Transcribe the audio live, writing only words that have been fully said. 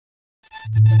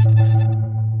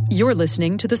You're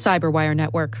listening to the Cyberwire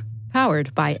Network,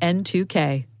 powered by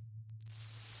N2K.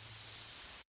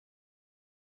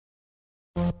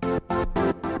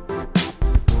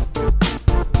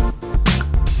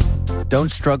 Don't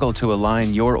struggle to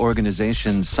align your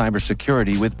organization's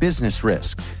cybersecurity with business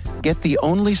risk. Get the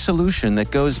only solution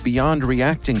that goes beyond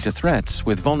reacting to threats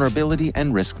with vulnerability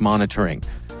and risk monitoring.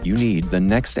 You need the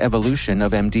next evolution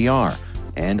of MDR,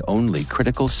 and only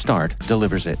Critical Start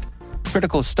delivers it.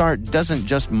 Critical Start doesn't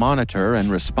just monitor and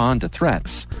respond to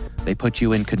threats. They put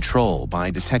you in control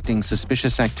by detecting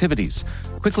suspicious activities,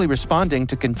 quickly responding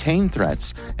to contain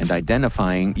threats, and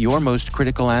identifying your most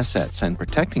critical assets and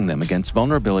protecting them against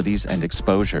vulnerabilities and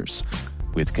exposures.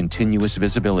 With continuous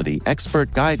visibility,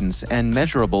 expert guidance, and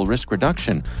measurable risk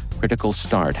reduction, Critical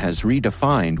Start has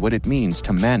redefined what it means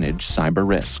to manage cyber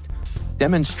risk.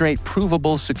 Demonstrate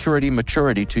provable security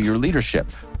maturity to your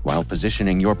leadership while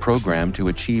positioning your program to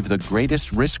achieve the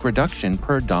greatest risk reduction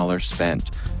per dollar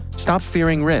spent. Stop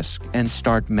fearing risk and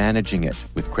start managing it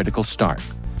with Critical Start.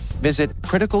 Visit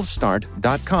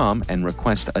criticalstart.com and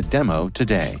request a demo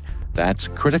today. That's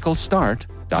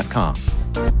criticalstart.com.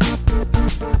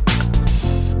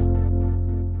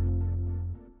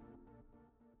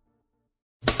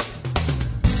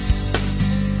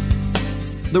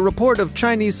 The report of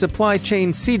Chinese supply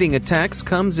chain seeding attacks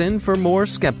comes in for more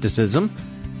skepticism.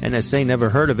 NSA never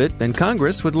heard of it, and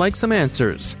Congress would like some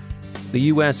answers. The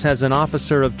U.S. has an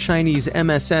officer of Chinese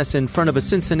MSS in front of a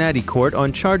Cincinnati court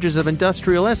on charges of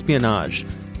industrial espionage.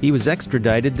 He was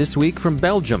extradited this week from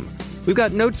Belgium. We've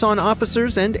got notes on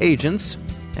officers and agents,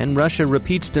 and Russia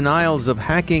repeats denials of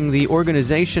hacking the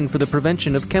Organization for the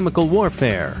Prevention of Chemical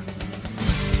Warfare.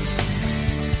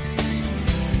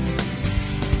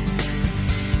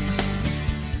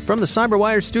 From the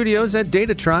Cyberwire studios at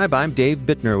Data Tribe, I'm Dave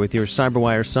Bittner with your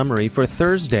Cyberwire summary for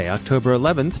Thursday, October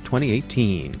 11th,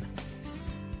 2018.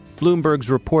 Bloomberg's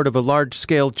report of a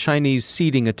large-scale Chinese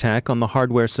seeding attack on the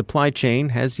hardware supply chain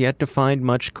has yet to find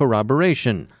much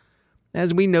corroboration.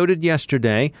 As we noted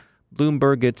yesterday,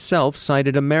 Bloomberg itself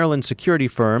cited a Maryland security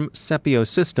firm, Sepio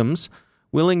Systems,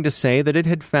 willing to say that it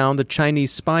had found the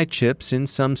Chinese spy chips in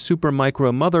some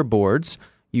Supermicro motherboards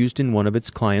used in one of its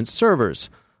client's servers,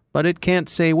 but it can't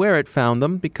say where it found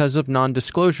them because of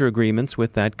non-disclosure agreements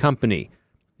with that company.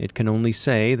 It can only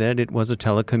say that it was a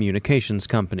telecommunications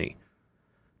company.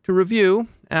 To review,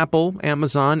 Apple,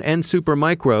 Amazon, and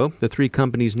Supermicro, the three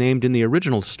companies named in the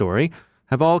original story,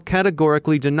 have all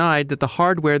categorically denied that the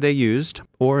hardware they used,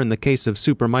 or in the case of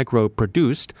Supermicro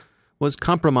produced, was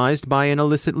compromised by an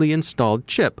illicitly installed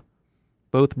chip.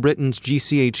 Both Britain's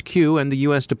GCHQ and the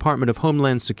U.S. Department of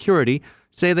Homeland Security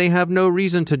say they have no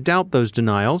reason to doubt those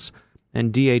denials,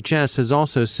 and DHS has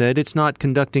also said it's not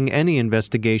conducting any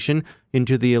investigation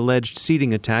into the alleged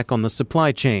seeding attack on the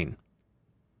supply chain.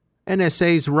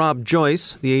 NSA's Rob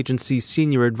Joyce, the agency's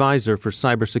senior advisor for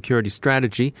cybersecurity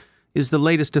strategy, is the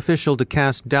latest official to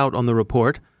cast doubt on the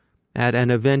report. At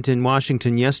an event in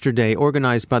Washington yesterday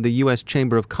organized by the U.S.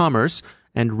 Chamber of Commerce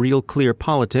and Real Clear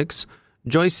Politics,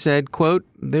 Joyce said, quote,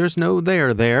 "There's no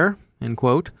there," end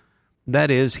quote.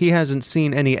 That is, he hasn't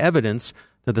seen any evidence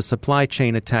that the supply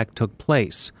chain attack took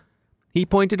place. He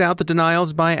pointed out that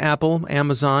denials by Apple,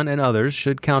 Amazon, and others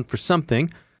should count for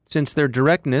something, since their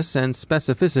directness and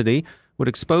specificity would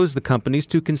expose the companies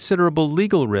to considerable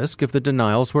legal risk if the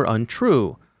denials were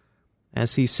untrue.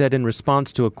 As he said in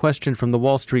response to a question from the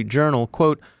Wall Street Journal,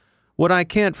 quote, "What I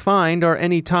can't find are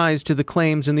any ties to the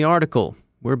claims in the article.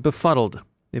 We're befuddled.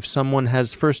 If someone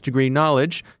has first-degree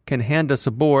knowledge, can hand us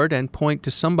a board and point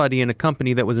to somebody in a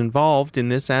company that was involved in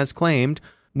this as claimed,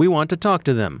 we want to talk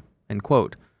to them," end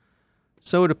quote.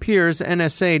 So it appears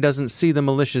NSA doesn't see the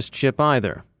malicious chip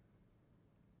either.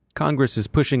 Congress is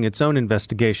pushing its own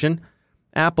investigation.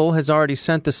 Apple has already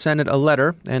sent the Senate a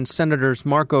letter, and Senators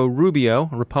Marco Rubio,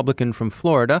 a Republican from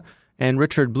Florida, and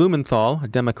Richard Blumenthal, a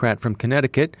Democrat from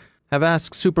Connecticut, have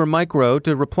asked Supermicro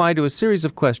to reply to a series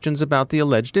of questions about the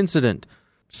alleged incident.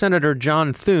 Senator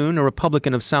John Thune, a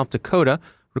Republican of South Dakota,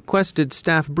 requested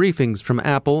staff briefings from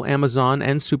Apple, Amazon,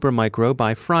 and Supermicro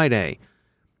by Friday.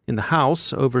 In the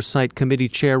House, Oversight Committee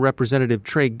Chair Representative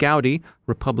Trey Gowdy,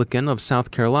 Republican of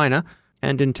South Carolina,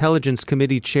 and Intelligence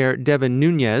Committee Chair Devin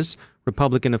Nunes,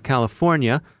 Republican of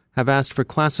California, have asked for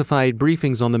classified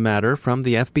briefings on the matter from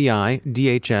the FBI,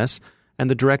 DHS, and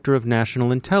the Director of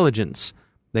National Intelligence.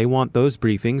 They want those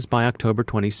briefings by October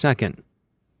 22nd.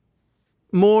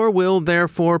 More will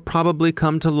therefore probably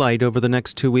come to light over the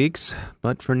next 2 weeks,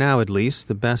 but for now at least,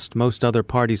 the best most other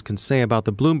parties can say about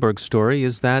the Bloomberg story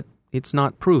is that it's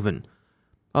not proven.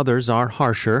 Others are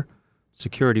harsher.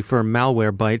 Security firm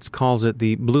Malwarebytes calls it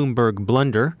the Bloomberg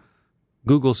blunder.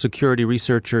 Google security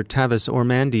researcher Tavis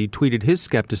Ormandy tweeted his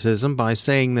skepticism by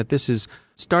saying that this is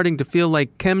starting to feel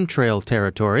like chemtrail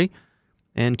territory.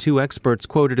 And two experts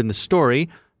quoted in the story,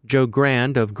 Joe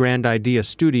Grand of Grand Idea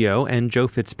Studio and Joe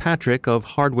Fitzpatrick of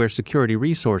Hardware Security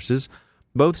Resources,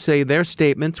 both say their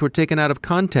statements were taken out of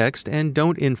context and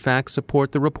don't in fact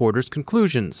support the reporter's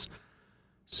conclusions.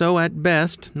 So at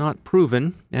best, not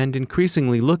proven, and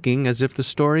increasingly looking as if the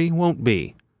story won't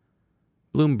be.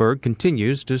 Bloomberg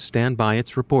continues to stand by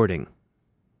its reporting.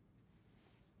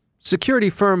 Security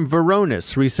firm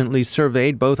Varonis recently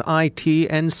surveyed both IT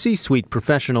and C-suite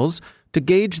professionals to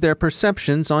gauge their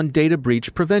perceptions on data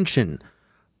breach prevention.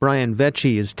 Brian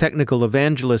Vecchi is technical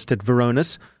evangelist at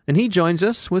Varonis, and he joins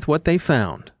us with what they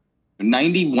found.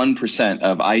 91%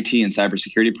 of IT and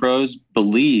cybersecurity pros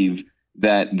believe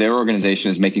that their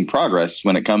organization is making progress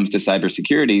when it comes to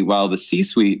cybersecurity, while the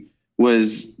C-suite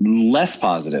was less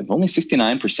positive. Only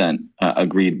 69%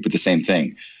 agreed with the same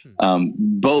thing.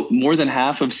 Both more than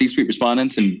half of C-suite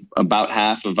respondents and about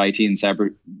half of IT and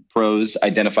cyber pros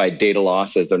identified data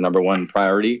loss as their number one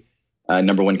priority,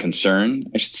 number one concern,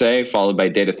 I should say, followed by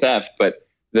data theft. But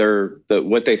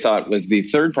what they thought was the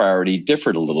third priority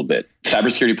differed a little bit.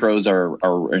 Cybersecurity pros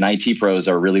and IT pros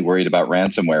are really worried about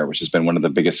ransomware, which has been one of the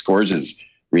biggest scourges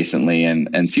recently,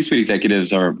 and C-suite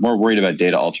executives are more worried about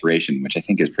data alteration, which I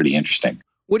think is pretty interesting.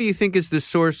 What do you think is the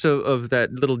source of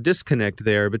that little disconnect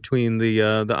there between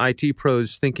the IT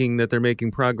pros thinking that they're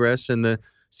making progress and the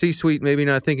C-suite maybe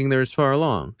not thinking they're as far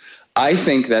along? I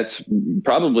think that's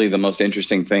probably the most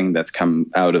interesting thing that's come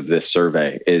out of this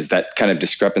survey is that kind of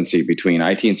discrepancy between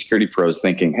IT and security pros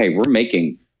thinking, hey, we're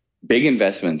making big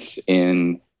investments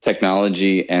in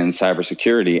technology and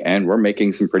cybersecurity, and we're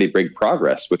making some pretty big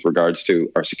progress with regards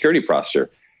to our security posture.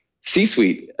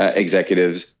 C-suite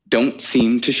executives don't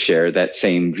seem to share that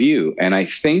same view. And I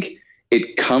think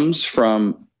it comes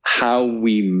from how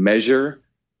we measure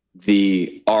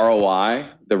the ROI,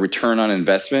 the return on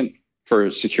investment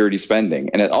for security spending.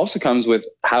 And it also comes with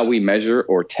how we measure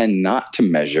or tend not to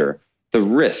measure the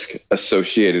risk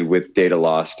associated with data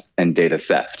loss and data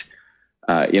theft.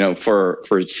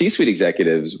 For C-suite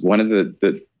executives, one of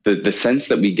the sense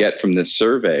that we get from this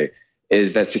survey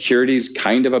is that security is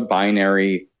kind of a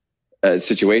binary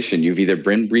situation. You've either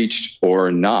been breached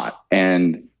or not.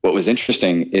 And what was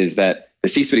interesting is that the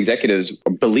C-suite executives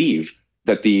believe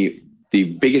that the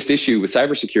biggest issue with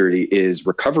cybersecurity is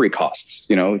recovery costs.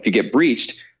 If you get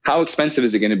breached, how expensive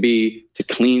is it going to be to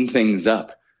clean things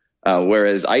up?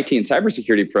 Whereas IT and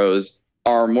cybersecurity pros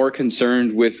are more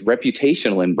concerned with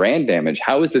reputational and brand damage.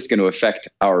 How is this going to affect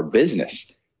our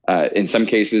business? In some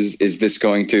cases, is this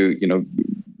going to,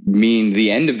 mean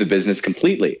the end of the business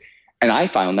completely? And I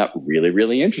found that really,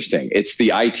 really interesting. It's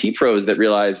the IT pros that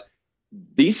realize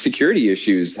these security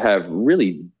issues have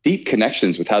really deep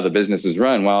connections with how the business is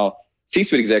run, while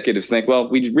C-suite executives think, well,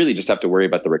 we really just have to worry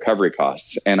about the recovery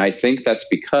costs. And I think that's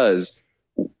because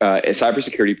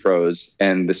cybersecurity pros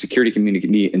and the security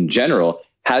community in general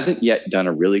hasn't yet done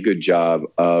a really good job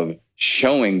of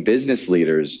showing business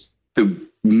leaders the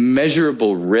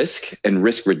measurable risk and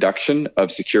risk reduction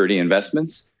of security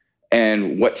investments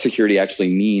and what security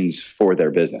actually means for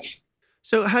their business.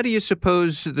 So how do you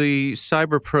suppose the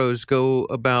cyber pros go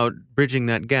about bridging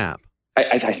that gap?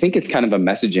 I think it's kind of a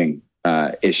messaging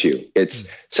issue.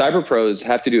 It's cyber pros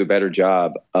have to do a better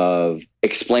job of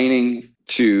explaining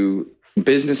to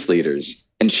business leaders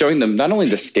and showing them not only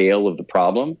the scale of the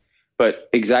problem, but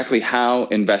exactly how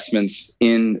investments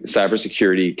in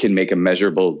cybersecurity can make a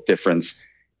measurable difference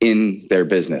in their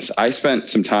business. I spent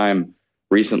some time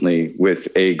recently with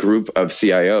a group of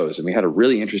CIOs, and we had a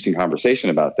really interesting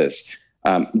conversation about this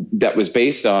that was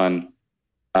based on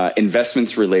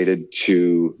investments related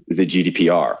to the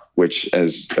GDPR, which,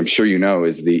 as I'm sure you know,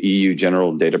 is the EU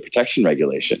General Data Protection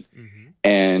Regulation. Mm-hmm.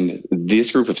 And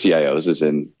this group of CIOs is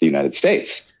in the United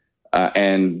States.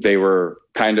 And they were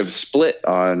kind of split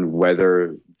on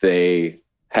whether they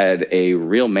had a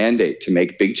real mandate to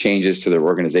make big changes to their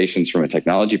organizations from a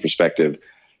technology perspective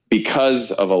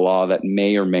because of a law that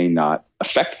may or may not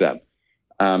affect them.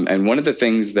 And one of the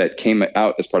things that came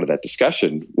out as part of that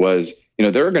discussion was,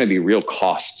 there are going to be real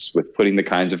costs with putting the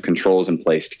kinds of controls in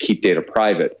place to keep data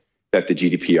private that the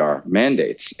GDPR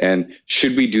mandates. And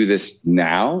should we do this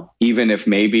now, even if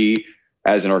maybe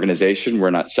as an organization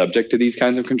we're not subject to these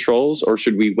kinds of controls, or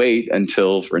should we wait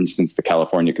until, for instance, the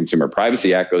California Consumer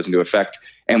Privacy Act goes into effect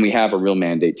and we have a real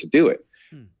mandate to do it?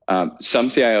 Some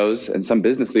CIOs and some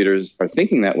business leaders are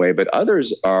thinking that way, but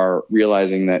others are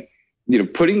realizing that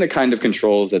putting the kind of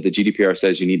controls that the GDPR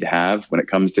says you need to have when it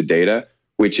comes to data,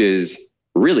 which is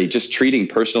really just treating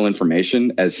personal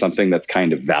information as something that's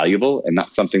kind of valuable and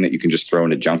not something that you can just throw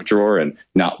in a junk drawer and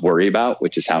not worry about,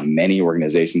 which is how many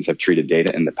organizations have treated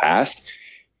data in the past,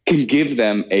 can give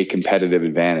them a competitive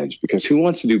advantage. Because who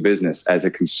wants to do business as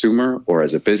a consumer or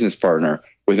as a business partner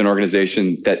with an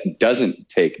organization that doesn't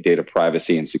take data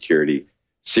privacy and security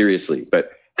seriously?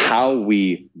 But how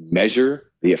we measure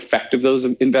the effect of those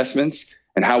investments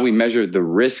and how we measure the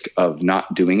risk of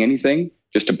not doing anything,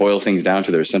 just to boil things down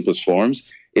to their simplest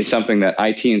forms, is something that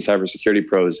IT and cybersecurity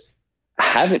pros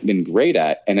haven't been great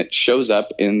at. And it shows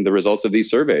up in the results of these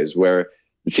surveys where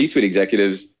the C-suite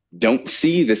executives don't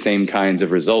see the same kinds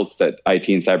of results that IT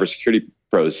and cybersecurity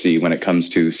pros see when it comes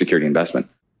to security investment.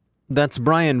 That's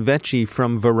Brian Vecchi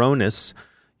from Varonis.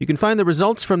 You can find the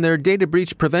results from their data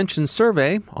breach prevention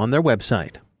survey on their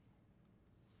website.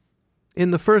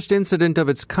 In the first incident of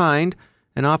its kind,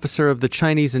 an officer of the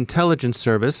Chinese intelligence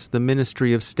service, the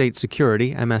Ministry of State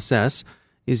Security, MSS,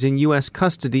 is in U.S.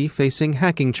 custody facing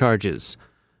hacking charges.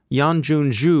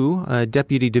 Yanjun Zhu, a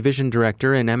deputy division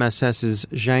director in MSS's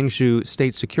Jiangsu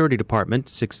State Security Department,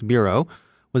 6th Bureau,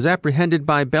 was apprehended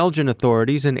by Belgian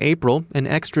authorities in April and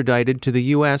extradited to the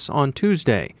U.S. on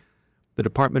Tuesday. The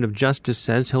Department of Justice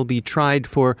says he'll be tried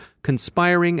for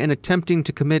conspiring and attempting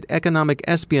to commit economic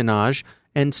espionage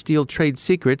and steal trade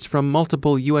secrets from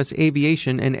multiple U.S.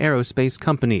 aviation and aerospace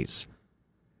companies.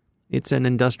 It's an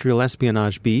industrial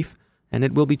espionage beef, and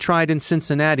it will be tried in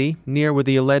Cincinnati, near where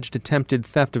the alleged attempted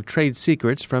theft of trade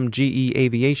secrets from GE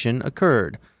Aviation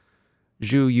occurred.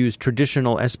 Zhu used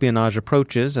traditional espionage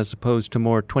approaches as opposed to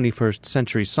more 21st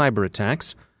century cyber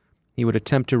attacks. He would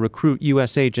attempt to recruit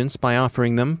U.S. agents by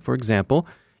offering them, for example,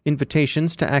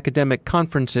 invitations to academic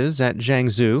conferences at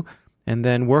Jiangsu, and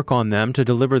then work on them to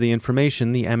deliver the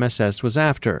information the MSS was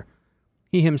after.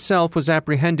 He himself was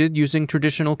apprehended using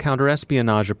traditional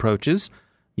counter-espionage approaches.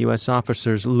 U.S.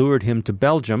 officers lured him to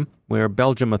Belgium, where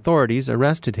Belgium authorities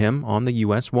arrested him on the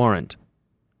U.S. warrant.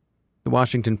 The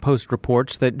Washington Post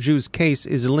reports that Zhu's case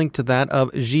is linked to that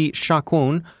of Ji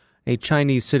Shaquan, a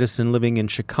Chinese citizen living in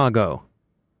Chicago.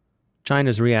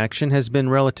 China's reaction has been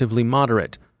relatively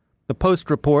moderate. The Post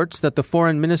reports that the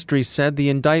foreign ministry said the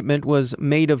indictment was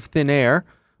made of thin air,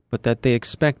 but that they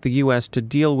expect the U.S. to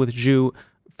deal with Zhu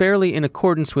fairly in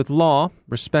accordance with law,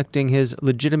 respecting his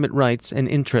legitimate rights and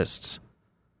interests.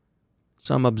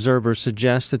 Some observers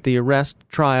suggest that the arrest,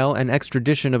 trial, and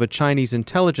extradition of a Chinese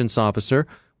intelligence officer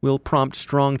will prompt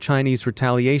strong Chinese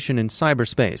retaliation in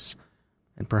cyberspace.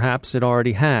 And perhaps it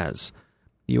already has.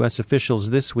 U.S.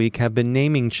 officials this week have been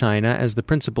naming China as the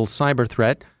principal cyber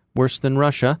threat, worse than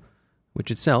Russia, which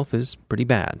itself is pretty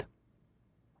bad.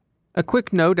 A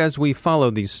quick note as we follow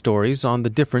these stories on the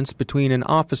difference between an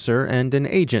officer and an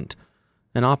agent.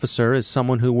 An officer is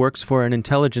someone who works for an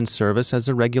intelligence service as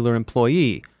a regular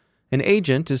employee. An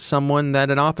agent is someone that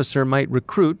an officer might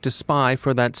recruit to spy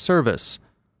for that service.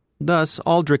 Thus,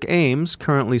 Aldrich Ames,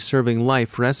 currently serving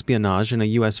life for espionage in a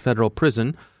U.S. federal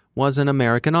prison, was an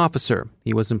American officer.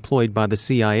 He was employed by the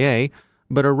CIA,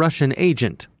 but a Russian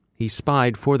agent. He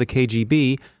spied for the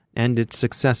KGB and its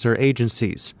successor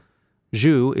agencies.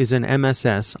 Zhu is an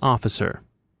MSS officer.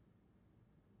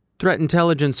 Threat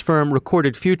intelligence firm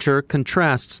Recorded Future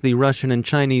contrasts the Russian and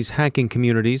Chinese hacking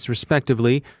communities,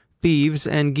 respectively, thieves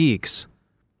and geeks.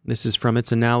 This is from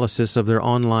its analysis of their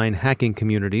online hacking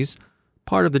communities.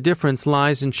 Part of the difference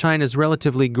lies in China's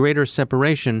relatively greater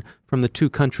separation from the two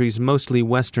countries' mostly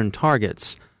Western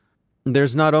targets.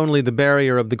 There's not only the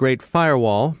barrier of the Great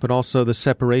Firewall, but also the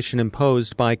separation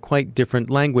imposed by quite different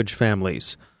language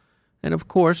families. And of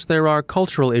course, there are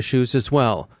cultural issues as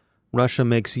well. Russia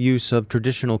makes use of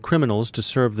traditional criminals to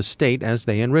serve the state as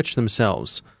they enrich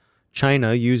themselves.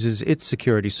 China uses its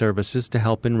security services to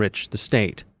help enrich the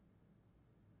state.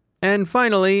 And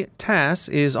finally, TASS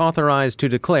is authorized to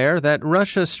declare that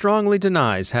Russia strongly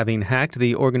denies having hacked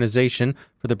the Organization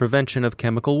for the Prevention of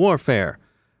Chemical Warfare.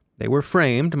 They were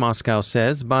framed, Moscow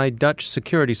says, by Dutch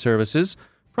security services,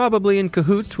 probably in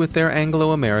cahoots with their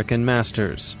Anglo-American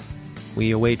masters.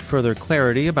 We await further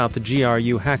clarity about the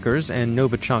GRU hackers and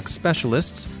Novichok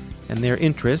specialists and their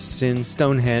interests in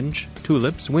Stonehenge,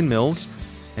 tulips, windmills,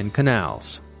 and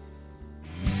canals.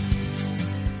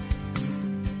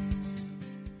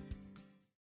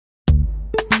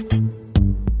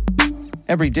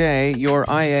 Every day, your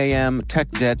IAM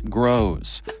tech debt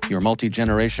grows. Your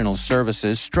multi-generational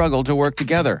services struggle to work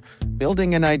together.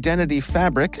 Building an identity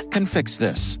fabric can fix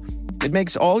this. It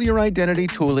makes all your identity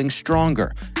tooling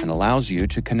stronger and allows you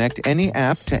to connect any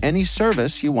app to any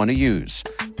service you want to use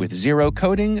with zero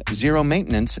coding, zero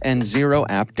maintenance, and zero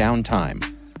app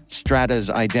downtime. Strata's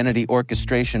identity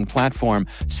orchestration platform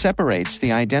separates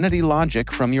the identity logic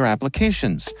from your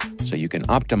applications, so you can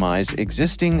optimize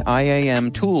existing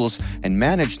IAM tools and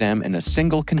manage them in a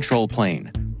single control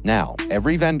plane. Now,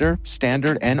 every vendor,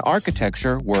 standard, and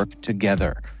architecture work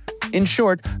together. In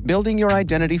short, building your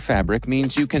identity fabric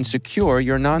means you can secure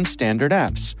your non-standard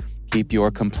apps, keep your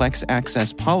complex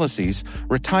access policies,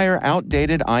 retire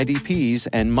outdated IDPs,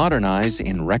 and modernize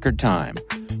in record time.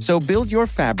 So build your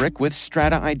fabric with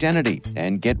Strata Identity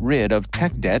and get rid of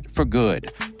tech debt for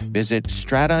good. Visit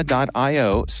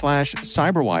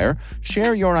strata.io/cyberwire,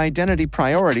 share your identity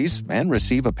priorities, and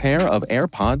receive a pair of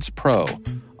AirPods Pro.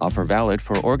 Offer valid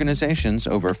for organizations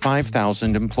over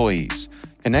 5,000 employees.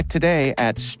 Connect today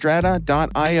at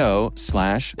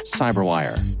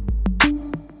strata.io/cyberwire.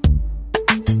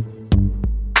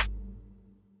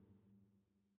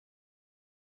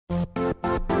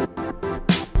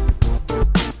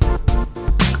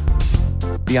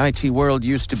 The IT world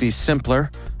used to be simpler.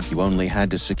 You only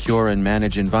had to secure and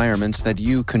manage environments that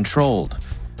you controlled.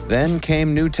 Then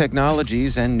came new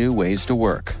technologies and new ways to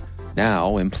work.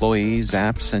 Now, employees,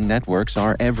 apps, and networks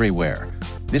are everywhere.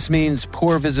 This means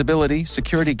poor visibility,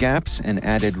 security gaps, and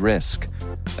added risk.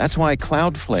 That's why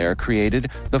Cloudflare created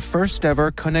the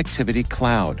first-ever connectivity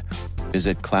cloud.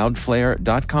 Visit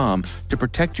cloudflare.com to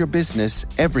protect your business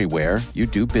everywhere you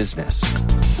do business.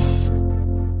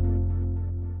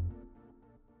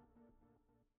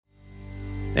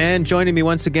 And joining me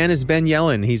once again is Ben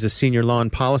Yellen. He's a senior law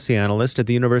and policy analyst at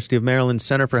the University of Maryland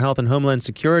Center for Health and Homeland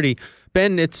Security.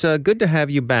 Ben, it's good to have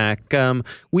you back.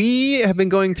 We have been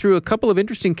going through a couple of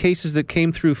interesting cases that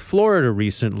came through Florida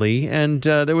recently, and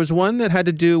there was one that had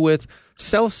to do with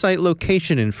cell site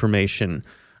location information.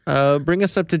 Bring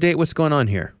us up to date. What's going on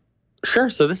here? Sure.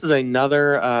 So this is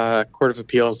another Court of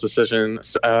Appeals decision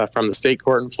from the state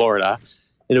court in Florida.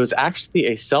 It was actually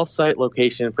a cell site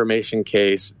location information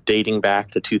case dating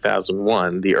back to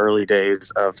 2001, the early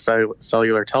days of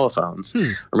cellular telephones,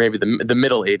 or maybe the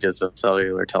middle ages of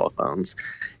cellular telephones.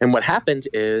 And what happened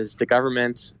is the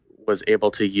government was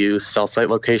able to use cell site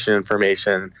location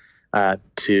information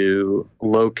to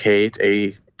locate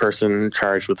a person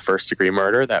charged with first-degree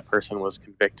murder. That person was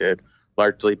convicted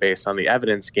largely based on the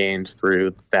evidence gained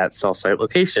through that cell site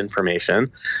location information.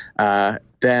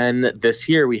 Then this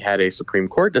year we had a Supreme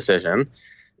Court decision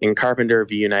in Carpenter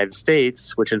v. United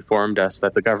States, which informed us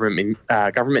that the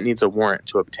government needs a warrant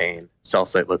to obtain cell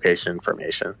site location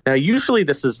information. Now, usually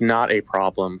this is not a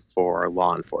problem for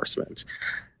law enforcement.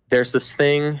 There's this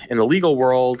thing in the legal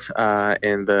world,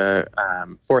 in the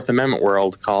Fourth Amendment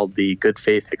world, called the good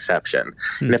faith exception.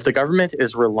 And if the government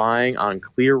is relying on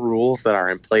clear rules that are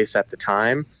in place at the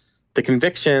time, the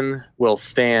conviction will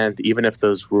stand even if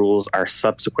those rules are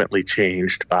subsequently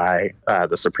changed by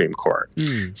the Supreme Court.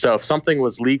 So if something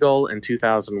was legal in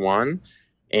 2001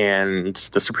 and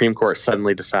the Supreme Court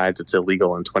suddenly decides it's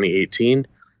illegal in 2018,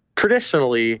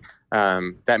 traditionally,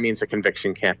 that means a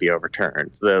conviction can't be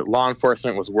overturned. The law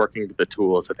enforcement was working with the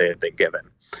tools that they had been given.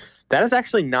 That is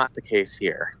actually not the case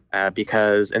here,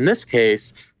 because in this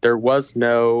case, there was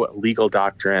no legal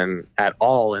doctrine at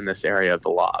all in this area of the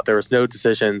law. There was no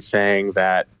decision saying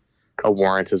that a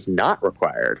warrant is not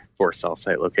required for cell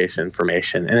site location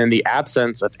information. And in the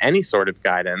absence of any sort of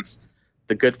guidance,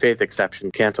 the good faith exception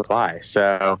can't apply.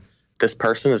 So this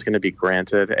person is going to be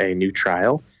granted a new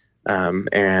trial.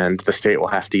 And the state will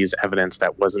have to use evidence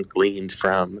that wasn't gleaned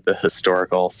from the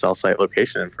historical cell site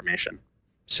location information.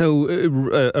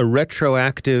 So a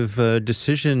retroactive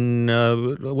decision,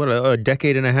 a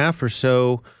decade and a half or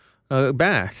so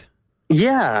back?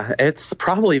 Yeah, it's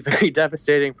probably very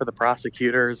devastating for the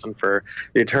prosecutors and for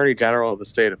the Attorney General of the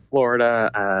state of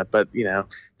Florida. But,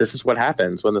 this is what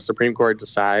happens when the Supreme Court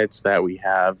decides that we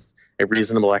have a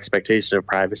reasonable expectation of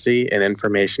privacy and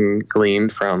information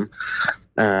gleaned from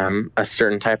a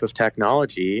certain type of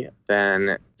technology.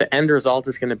 Then the end result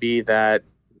is going to be that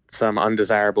some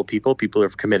undesirable people who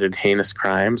have committed heinous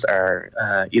crimes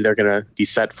are either going to be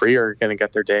set free or going to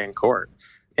get their day in court.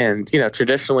 And,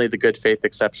 traditionally the good faith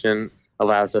exception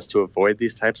allows us to avoid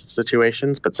these types of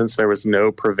situations. But since there was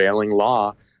no prevailing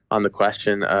law on the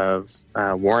question of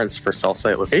warrants for cell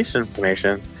site location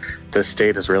information, the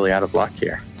state is really out of luck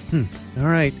here. All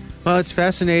right. Well, it's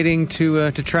fascinating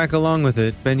to track along with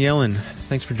it. Ben Yellen,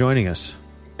 thanks for joining us.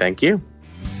 Thank you.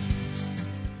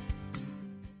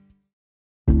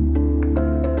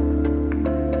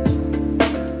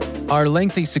 Are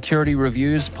lengthy security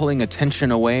reviews pulling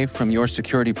attention away from your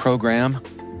security program?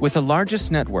 With the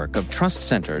largest network of trust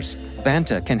centers,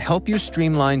 Vanta can help you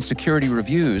streamline security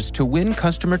reviews to win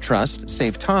customer trust,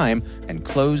 save time, and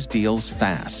close deals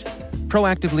fast.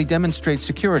 Proactively demonstrate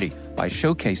security by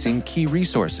showcasing key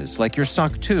resources like your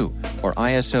SOC 2 or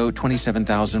ISO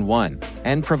 27001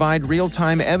 and provide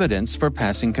real-time evidence for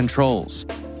passing controls.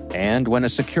 And when a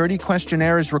security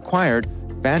questionnaire is required,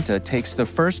 Vanta takes the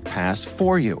first pass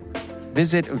for you.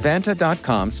 Visit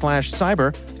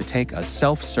vanta.com/cyber to take a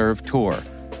self-serve tour.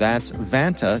 That's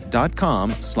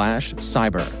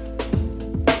vanta.com/cyber.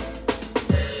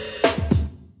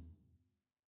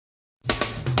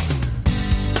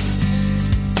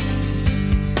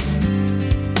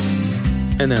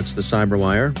 And that's the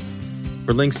Cyberwire.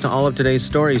 For links to all of today's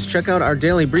stories, check out our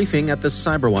daily briefing at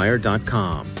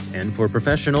thecyberwire.com. And for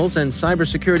professionals and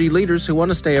cybersecurity leaders who want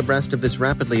to stay abreast of this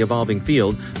rapidly evolving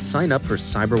field, sign up for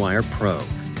Cyberwire Pro.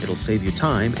 It'll save you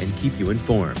time and keep you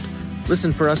informed.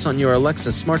 Listen for us on your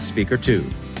Alexa smart speaker, too.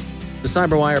 The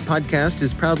Cyberwire podcast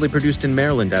is proudly produced in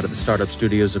Maryland out of the startup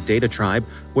studios of Data Tribe,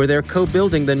 where they're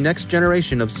co-building the next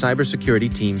generation of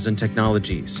cybersecurity teams and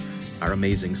technologies. Our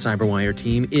amazing Cyberwire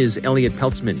team is Elliot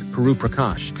Peltzman, Puru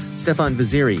Prakash, Stefan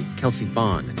Vaziri, Kelsey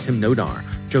Bond, Tim Nodar,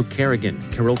 Joe Kerrigan,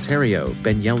 Carol Terrio,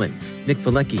 Ben Yellen, Nick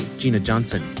Valecki, Gina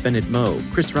Johnson, Bennett Moe,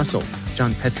 Chris Russell,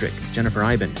 John Petrick, Jennifer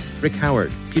Iben, Rick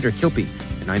Howard, Peter Kilpie,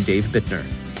 and I'm Dave Bittner.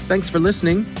 Thanks for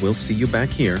listening. We'll see you back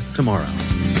here tomorrow.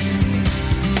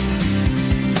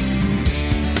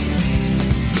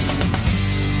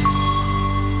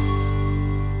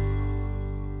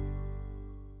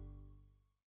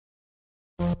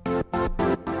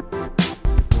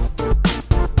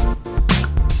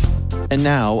 And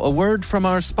now, a word from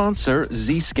our sponsor,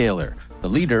 Zscaler, the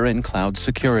leader in cloud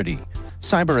security.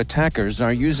 Cyber attackers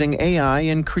are using AI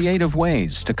in creative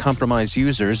ways to compromise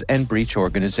users and breach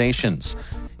organizations.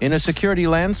 In a security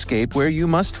landscape where you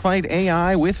must fight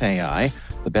AI with AI,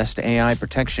 the best AI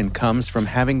protection comes from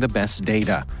having the best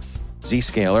data.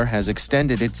 Zscaler has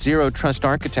extended its zero-trust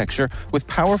architecture with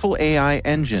powerful AI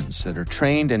engines that are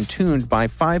trained and tuned by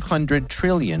 500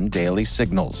 trillion daily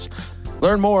signals.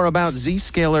 Learn more about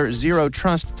Zscaler Zero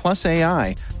Trust Plus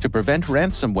AI to prevent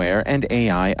ransomware and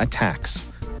AI attacks.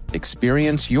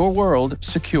 Experience your world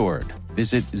secured.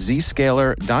 Visit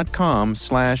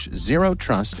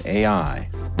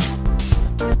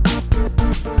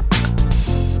zscaler.com/zerotrustai.